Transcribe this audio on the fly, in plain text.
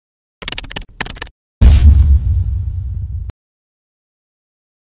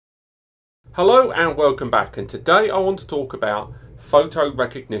Hello and welcome back, and today I want to talk about photo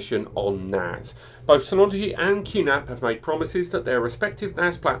recognition on NAS. Both Synology and QNAP have made promises that their respective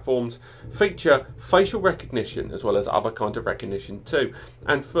NAS platforms feature facial recognition as well as other kinds of recognition too.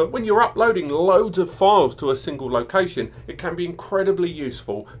 And for when you're uploading loads of files to a single location, it can be incredibly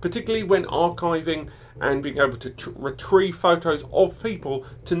useful, particularly when archiving and being able to retrieve photos of people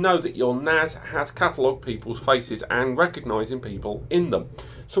to know that your NAS has catalogued people's faces and recognizing people in them.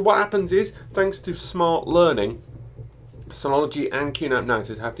 So what happens is, thanks to smart learning, Synology and QNAP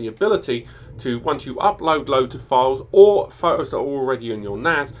NASs have the ability to, once you upload loads of files or photos that are already in your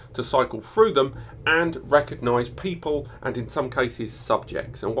NAS, to cycle through them and recognize people and in some cases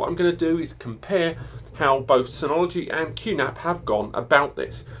subjects. And what I'm going to do is compare how both Synology and QNAP have gone about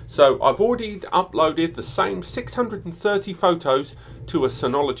this. So I've already uploaded the same 630 photos to a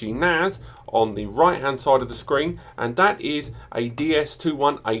Synology NAS on the right hand side of the screen, and that is a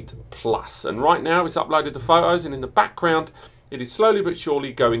DS218 Plus. And right now it's uploaded the photos, and in the background it is slowly but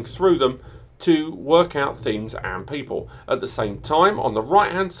surely going through them to work out themes and people. At the same time, on the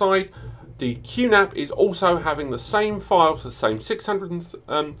right hand side, the QNAP is also having the same files, the same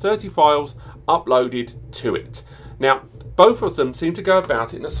 630 files uploaded to it. Now, both of them seem to go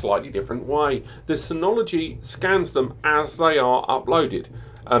about it in a slightly different way. The Synology scans them as they are uploaded,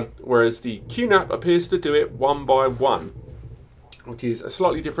 whereas the QNAP appears to do it one by one, which is a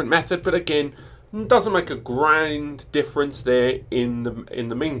slightly different method, but again, doesn't make a grand difference there in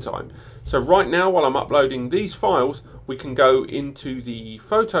the meantime. So right now, while I'm uploading these files, we can go into the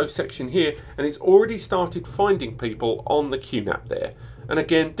photo section here, and it's already started finding people on the QNAP there. And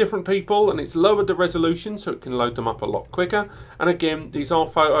again, different people, and it's lowered the resolution so it can load them up a lot quicker. And again, these are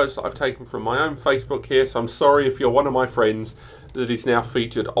photos that I've taken from my own Facebook here, so I'm sorry if you're one of my friends that is now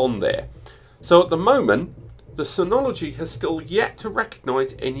featured on there. So at the moment, the Synology has still yet to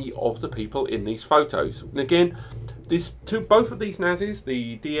recognize any of the people in these photos. And again, both of these NASs,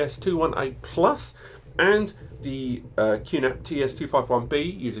 the DS218 Plus and the QNAP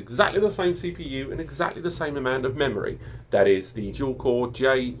TS251B, use exactly the same CPU and exactly the same amount of memory. That is the dual-core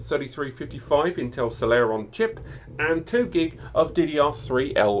J3355 Intel Celeron chip and 2 GB of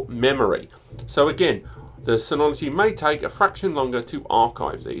DDR3L memory. So again, the Synology may take a fraction longer to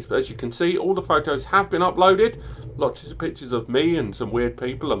archive these, but as you can see, all the photos have been uploaded. Lots of pictures of me and some weird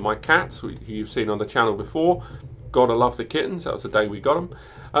people and my cats, who you've seen on the channel before. Gotta love the kittens, that was the day we got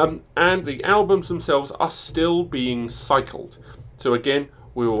them. And the albums themselves are still being cycled. So again,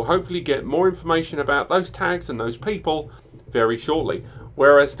 we will hopefully get more information about those tags and those people very shortly.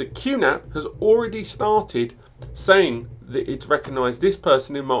 Whereas the QNAP has already started saying that it's recognized this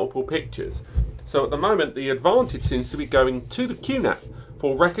person in multiple pictures. So at the moment, the advantage seems to be going to the QNAP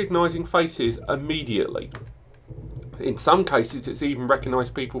for recognizing faces immediately. In some cases, it's even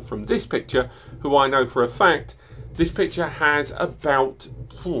recognized people from this picture, who I know for a fact this picture has about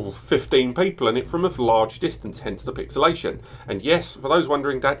 15 people in it from a large distance, hence the pixelation. And yes, for those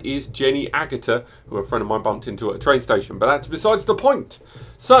wondering, that is Jenny Agata, who a friend of mine bumped into at a train station, but that's besides the point.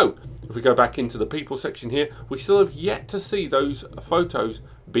 So, if we go back into the people section here, we still have yet to see those photos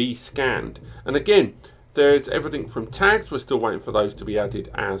be scanned. And again, there's everything from tags, we're still waiting for those to be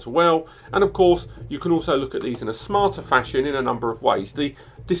added as well. And of course, you can also look at these in a smarter fashion in a number of ways. The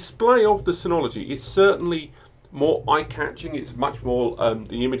display of the Synology is certainly more eye-catching. It's much more,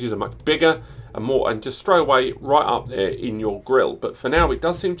 the images are much bigger and just straight away right up there in your grill. But for now, it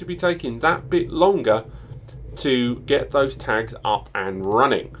does seem to be taking that bit longer to get those tags up and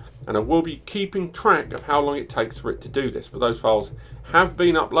running. And I will be keeping track of how long it takes for it to do this. But those files have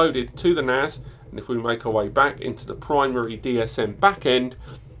been uploaded to the NAS, and if we make our way back into the primary DSM backend,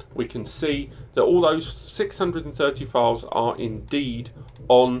 we can see that all those 630 files are indeed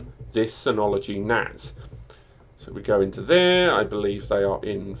on this Synology NAS. So we go into there, I believe they are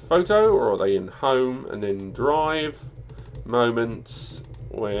in photo, or are they in home, and then drive, moments,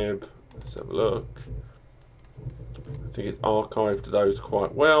 web, let's have a look. I think it's archived those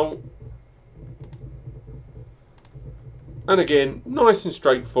quite well. And again, nice and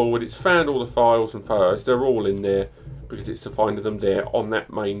straightforward, it's found all the files and photos, they're all in there because it's finding them there on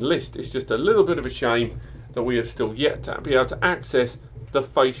that main list. It's just a little bit of a shame that we have still yet to be able to access the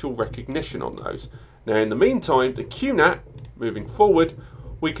facial recognition on those. Now in the meantime, the QNAP, moving forward,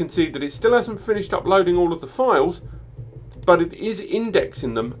 we can see that it still hasn't finished uploading all of the files, but it is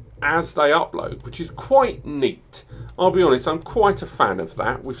indexing them as they upload, which is quite neat. I'll be honest, I'm quite a fan of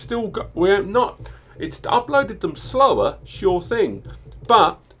that. It's uploaded them slower, sure thing,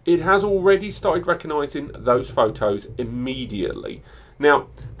 but it has already started recognizing those photos immediately. Now,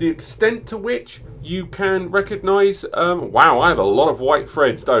 the extent to which you can recognize, wow, I have a lot of white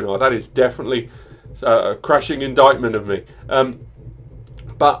threads, don't I? That is definitely a crashing indictment of me.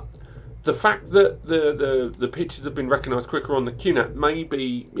 But the fact that the pictures have been recognized quicker on the QNAP may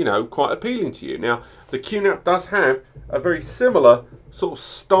be, you know, quite appealing to you. Now, the QNAP does have a very similar sort of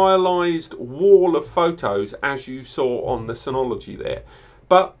stylized wall of photos as you saw on the Synology there.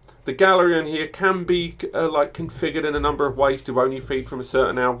 But the gallery on here can be like configured in a number of ways to only feed from a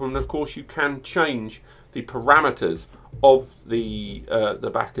certain album. And of course, you can change the parameters of the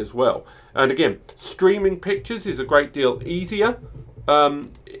back as well. And again, streaming pictures is a great deal easier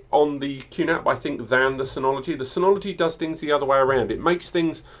on the QNAP, I think, than the Synology. The Synology does things the other way around. It makes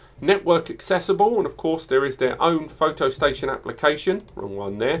things network accessible, and of course there is their own photo station application. Wrong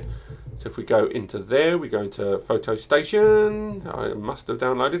one there. So if we go into there, we go into photo station. I must have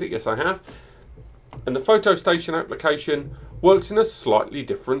downloaded it. Yes, I have. And the photo station application works in a slightly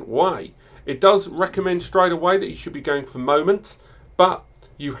different way. It does recommend straight away that you should be going for moments, but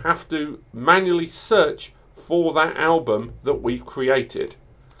you have to manually search for that album that we've created.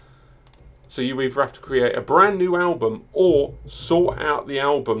 So you either have to create a brand new album or sort out the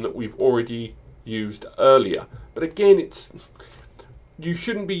album that we've already used earlier. But again, you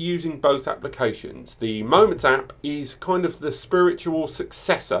shouldn't be using both applications. The Moments app is kind of the spiritual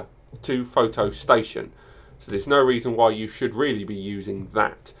successor to Photo Station. So there's no reason why you should really be using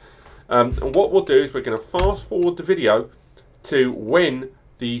that. And what we'll do is we're going to fast forward the video to when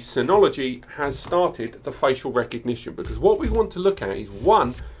the Synology has started the facial recognition, because what we want to look at is,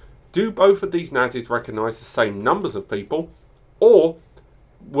 one, do both of these NASs recognize the same numbers of people, or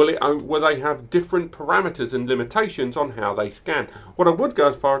will they have different parameters and limitations on how they scan? What I would go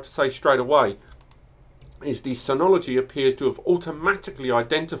as far as to say straight away is the Synology appears to have automatically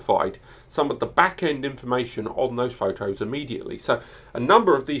identified some of the back-end information on those photos immediately. So a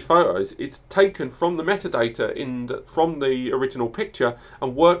number of these photos, it's taken from the metadata from the original picture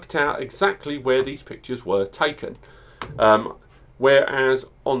and worked out exactly where these pictures were taken. Whereas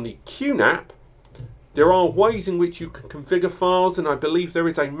on the QNAP, there are ways in which you can configure files, and I believe there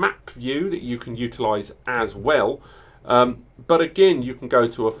is a map view that you can utilize as well. But again, you can go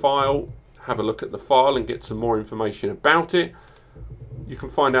to a file, have a look at the file and get some more information about it. You can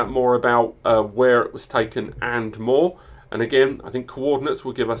find out more about where it was taken and more. And again, I think coordinates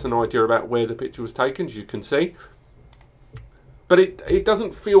will give us an idea about where the picture was taken, as you can see. But it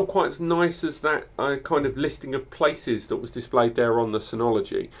doesn't feel quite as nice as that kind of listing of places that was displayed there on the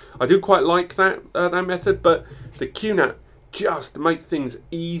Synology. I do quite like that method, but the QNAP just make things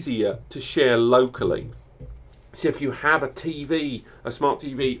easier to share locally. So if you have a TV, a smart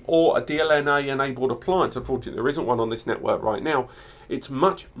TV, or a DLNA-enabled appliance, unfortunately there isn't one on this network right now, it's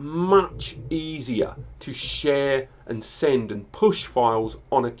much, much easier to share and send and push files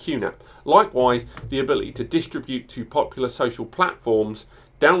on a QNAP. Likewise, the ability to distribute to popular social platforms,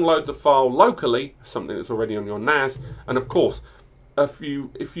 download the file locally, something that's already on your NAS, and of course, if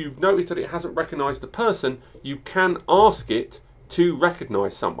you've noticed that it hasn't recognized the person, you can ask it to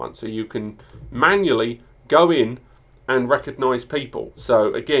recognize someone. So you can manually go in and recognize people.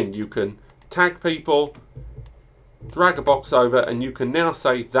 So again, you can tag people, drag a box over, and you can now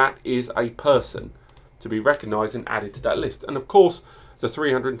say that is a person to be recognized and added to that list. And of course, the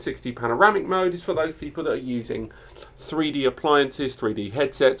 360 panoramic mode is for those people that are using 3D appliances, 3D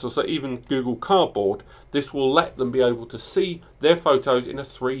headsets, or so even Google Cardboard. This will let them be able to see their photos in a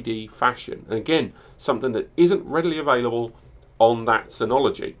 3D fashion. And again, something that isn't readily available on that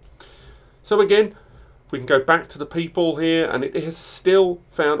Synology. So again, we can go back to the people here, and it has still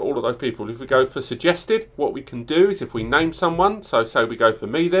found all of those people. If we go for suggested, what we can do is if we name someone, so say we go for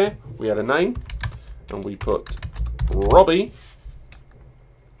me there, we had a name, and we put Robbie,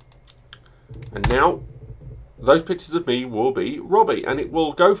 and now those pictures of me will be Robbie, and it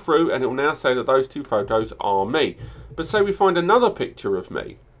will go through and it will now say that those two photos are me. But say we find another picture of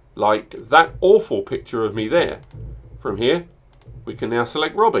me, like that awful picture of me there. From here, we can now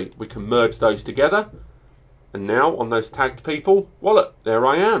select Robbie. We can merge those together. And now on those tagged people, wallet, there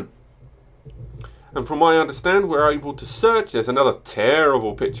I am. And from what I understand, we're able to search. There's another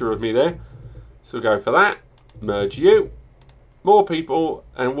terrible picture of me there. So we'll go for that, merge you, more people,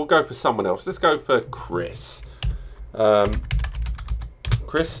 and we'll go for someone else. Let's go for Chris.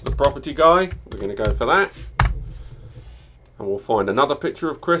 Chris, the property guy, we're going to go for that. And we'll find another picture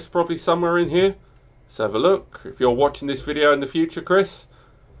of Chris probably somewhere in here. Let's have a look. If you're watching this video in the future, Chris,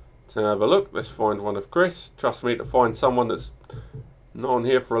 let's have a look. Let's find one of Chris. Trust me to find someone that's not on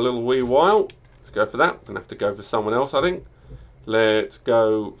here for a little wee while. Let's go for that. We're going to have to go for someone else, I think. Let's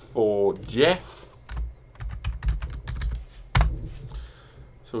go for Jeff.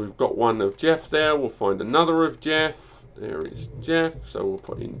 So we've got one of Jeff there. We'll find another of Jeff. There is Jeff. So we'll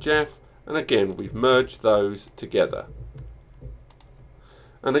put in Jeff. And again, we've merged those together.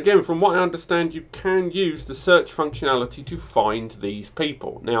 And again, from what I understand, you can use the search functionality to find these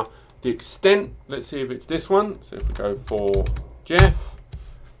people. Now, the extent, let's see if it's this one. So if we go for Jeff,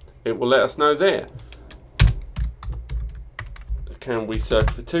 it will let us know there. Can we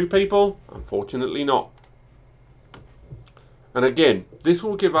search for 2 people? Unfortunately not. And again, this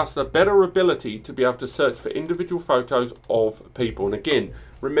will give us a better ability to be able to search for individual photos of people. And again,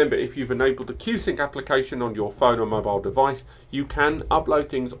 remember, if you've enabled the QSync application on your phone or mobile device, you can upload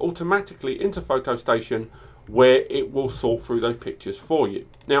things automatically into PhotoStation where it will sort through those pictures for you.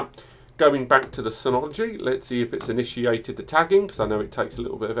 Now, going back to the Synology, let's see if it's initiated the tagging, because I know it takes a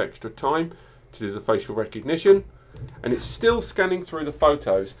little bit of extra time to do the facial recognition. And it's still scanning through the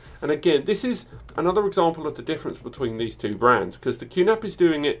photos. And again, this is another example of the difference between these 2 brands, because the QNAP is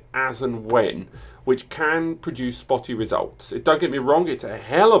doing it as and when, which can produce spotty results. Don't get me wrong, it's a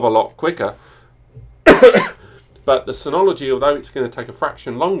hell of a lot quicker. But the Synology, although it's going to take a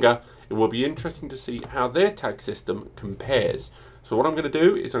fraction longer, it will be interesting to see how their tag system compares. So what I'm going to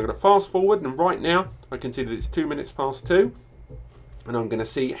do is I'm going to fast forward, and right now I can see that it's 2 minutes past 2. And I'm going to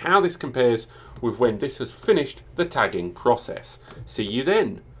see how this compares with when this has finished the tagging process. See you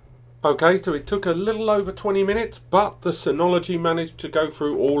then. Okay, so it took a little over 20 minutes, but the Synology managed to go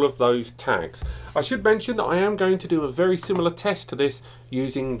through all of those tags. I should mention that I am going to do a very similar test to this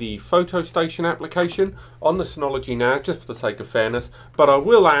using the PhotoStation application on the Synology NAS, just for the sake of fairness, but I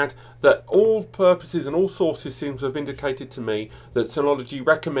will add that all purposes and all sources seem to have indicated to me that Synology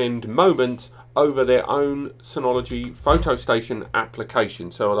recommend Moment over their own Synology PhotoStation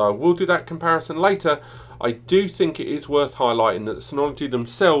application. So I will do that comparison later. I do think it is worth highlighting that Synology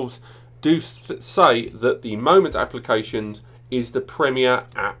themselves do say that the Moment applications is the premier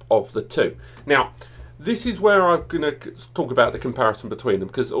app of the 2. Now, this is where I'm going to talk about the comparison between them,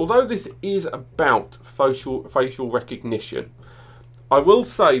 because although this is about facial recognition, I will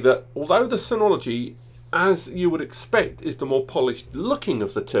say that although the Synology, as you would expect, is the more polished looking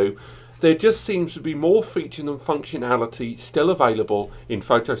of the 2, there just seems to be more features and functionality still available in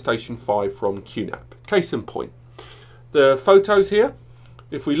PhotoStation 5 from QNAP. Case in point, the photos here,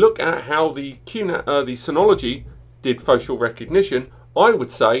 if we look at how the Synology did facial recognition, I would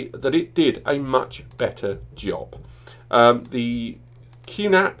say that it did a much better job. The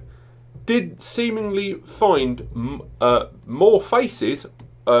QNAP did seemingly find more faces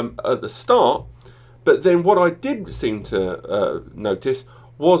at the start, but then what I did seem to notice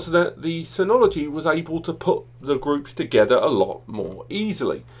was that the Synology was able to put the groups together a lot more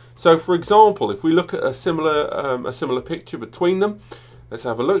easily. So for example, if we look at a similar picture between them, let's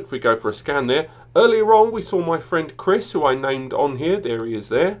have a look. If we go for a scan there, earlier on we saw my friend Chris, who I named on here. There he is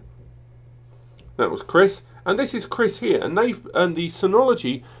there. That was Chris. And this is Chris here. And the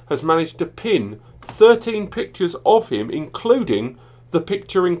Synology has managed to pin 13 pictures of him, including the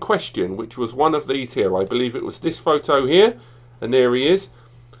picture in question, which was one of these here. I believe it was this photo here. And there he is.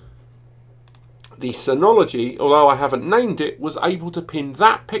 The Synology, although I haven't named it, was able to pin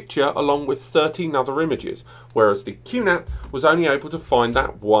that picture along with 13 other images, whereas the QNAP was only able to find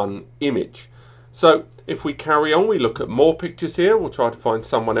that one image. So if we carry on, we look at more pictures here. We'll try to find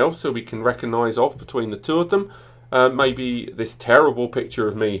someone else so we can recognise off between the 2 of them. Maybe this terrible picture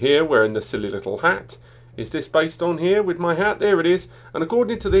of me here wearing the silly little hat. Is this based on here with my hat? There it is. And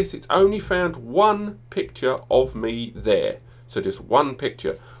according to this, it's only found one picture of me there. So just one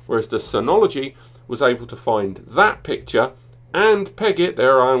picture. Whereas the Synology was able to find that picture and peg it,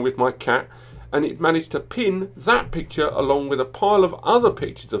 there I am with my cat, and it managed to pin that picture along with a pile of other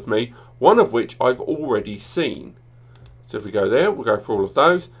pictures of me, one of which I've already seen. So if we go there, we'll go for all of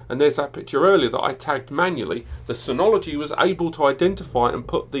those, and there's that picture earlier that I tagged manually. The Synology was able to identify and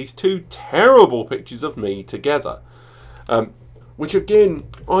put these 2 terrible pictures of me together. Which again,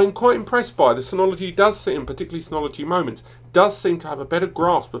 I'm quite impressed by. The Synology does seem, particularly Synology Moments, does seem to have a better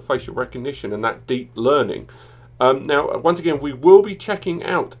grasp of facial recognition and that deep learning. Now, once again, we will be checking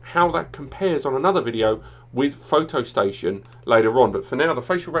out how that compares on another video with PhotoStation later on. But for now, the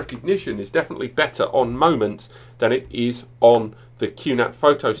facial recognition is definitely better on Moments than it is on the QNAP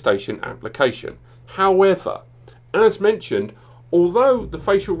PhotoStation application. However, as mentioned, although the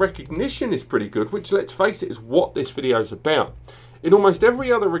facial recognition is pretty good, which let's face it is what this video is about, in almost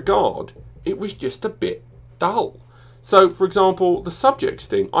every other regard, it was just a bit dull. So, for example, the subjects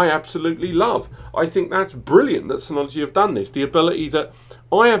thing, I absolutely love. I think that's brilliant that Synology have done this. The ability that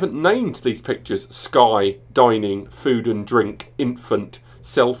I haven't named these pictures sky, dining, food and drink, infant,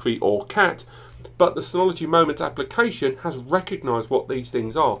 selfie or cat, but the Synology Moments application has recognized what these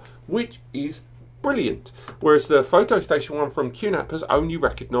things are, which is brilliant. Whereas the PhotoStation one from QNAP has only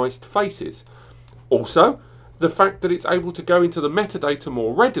recognized faces. Also, the fact that it's able to go into the metadata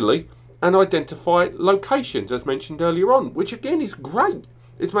more readily and identify locations, as mentioned earlier on, which again is great.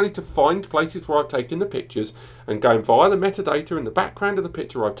 It's managed to find places where I've taken the pictures and going via the metadata in the background of the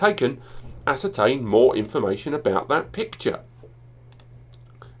picture I've taken, ascertain more information about that picture.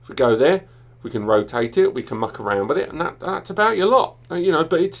 If we go there, we can rotate it, we can muck around with it, and that's about your lot. You know,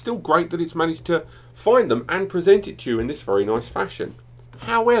 but it's still great that it's managed to find them and present it to you in this very nice fashion.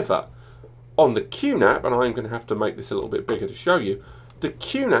 However, on the QNAP, and I'm going to have to make this a little bit bigger to show you, the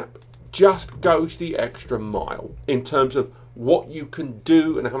QNAP just goes the extra mile in terms of what you can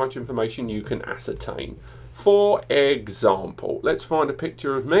do and how much information you can ascertain. For example, let's find a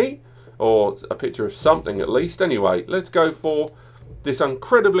picture of me, or a picture of something at least. Anyway, let's go for this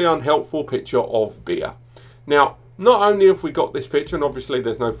incredibly unhelpful picture of beer. Now, not only have we got this picture, and obviously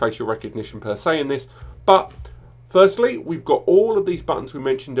there's no facial recognition per se in this, but firstly, we've got all of these buttons we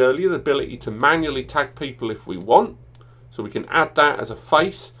mentioned earlier, the ability to manually tag people if we want. So we can add that as a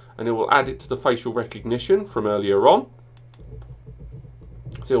face, and it will add it to the facial recognition from earlier on.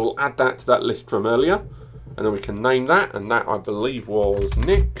 So we'll add that to that list from earlier, and then we can name that, and that I believe was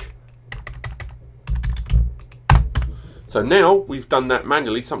Nick. So now we've done that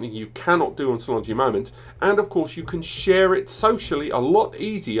manually, something you cannot do on Synology Moments, and of course you can share it socially a lot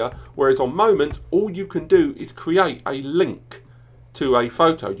easier, whereas on Moments all you can do is create a link to a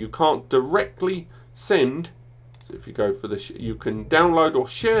photo. You can't directly send, so if you go for this, you can download or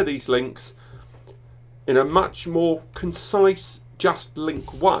share these links in a much more concise, just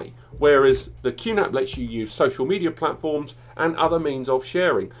link way, whereas the QNAP lets you use social media platforms and other means of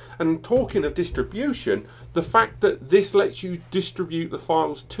sharing. And talking of distribution, the fact that this lets you distribute the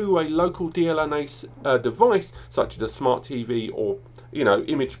files to a local DLNA device, such as a smart TV or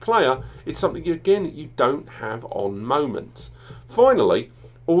image player, is something again you don't have on Moments. Finally,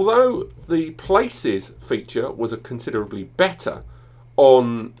 although the Places feature was considerably better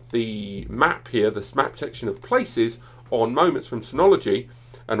on the map here, the map section of Places on Moments from Synology,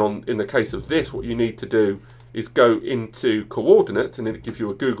 and in the case of this, what you need to do is go into coordinates, and then it gives you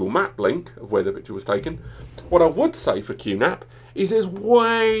a Google Map link of where the picture was taken. What I would say for QNAP is there's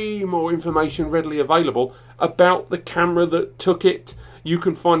way more information readily available about the camera that took it. You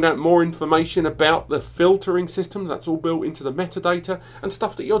can find out more information about the filtering system, that's all built into the metadata, and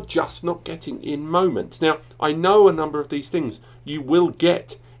stuff that you're just not getting in Moments. Now, I know a number of these things you will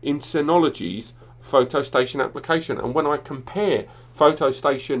get in Synology's PhotoStation application, and when I compare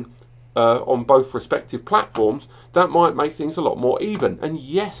PhotoStation on both respective platforms, that might make things a lot more even. And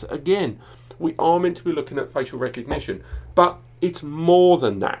yes, again, we are meant to be looking at facial recognition, but it's more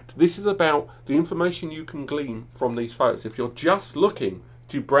than that. This is about the information you can glean from these photos. If you're just looking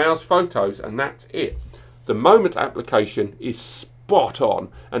to browse photos and that's it, the Moments application is spot on,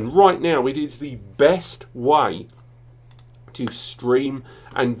 and right now it is the best way to stream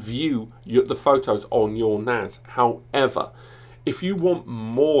and view the photos on your NAS. However, if you want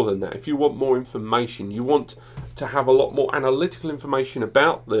more than that, if you want more information, you want to have a lot more analytical information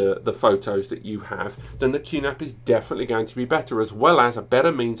about the photos that you have, then the QNAP is definitely going to be better, as well as a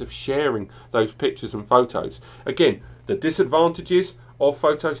better means of sharing those pictures and photos. Again, the disadvantages of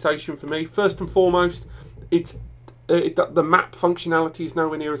PhotoStation for me, first and foremost, the map functionality is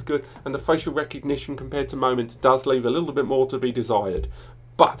nowhere near as good, and the facial recognition compared to Moments does leave a little bit more to be desired.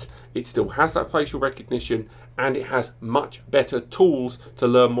 But it still has that facial recognition, and it has much better tools to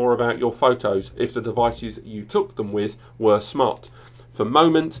learn more about your photos if the devices you took them with were smart. For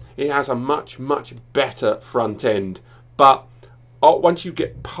Moments, it has a much better front end, but once you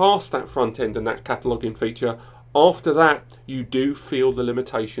get past that front end and that cataloguing feature, after that you do feel the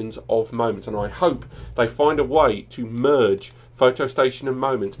limitations of Moments, and I hope they find a way to merge PhotoStation and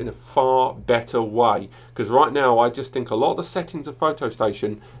Moments in a far better way, because right now I just think a lot of the settings of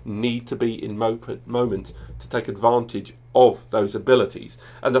PhotoStation need to be in Moments to take advantage of those abilities.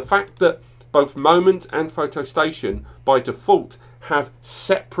 And the fact that both Moments and PhotoStation by default have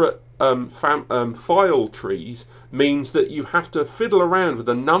separate file trees means that you have to fiddle around with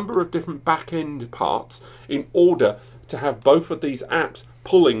a number of different back-end parts in order to have both of these apps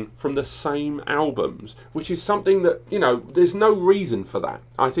pulling from the same albums, which is something that, there's no reason for that.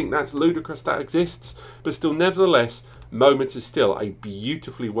 I think that's ludicrous that exists, but still, nevertheless, Moments is still a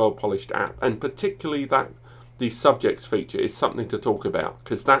beautifully well-polished app, and particularly that the subjects feature is something to talk about,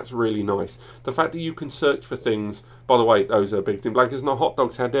 because that's really nice. The fact that you can search for things, by the way, those are big things, blankets, not hot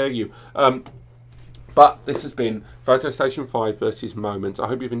dogs, how dare you. But this has been PhotoStation 5 versus Moment. I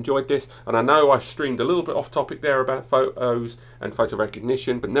hope you've enjoyed this, and I know I've streamed a little bit off topic there about photos and photo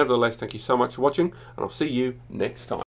recognition, but nevertheless, thank you so much for watching, and I'll see you next time.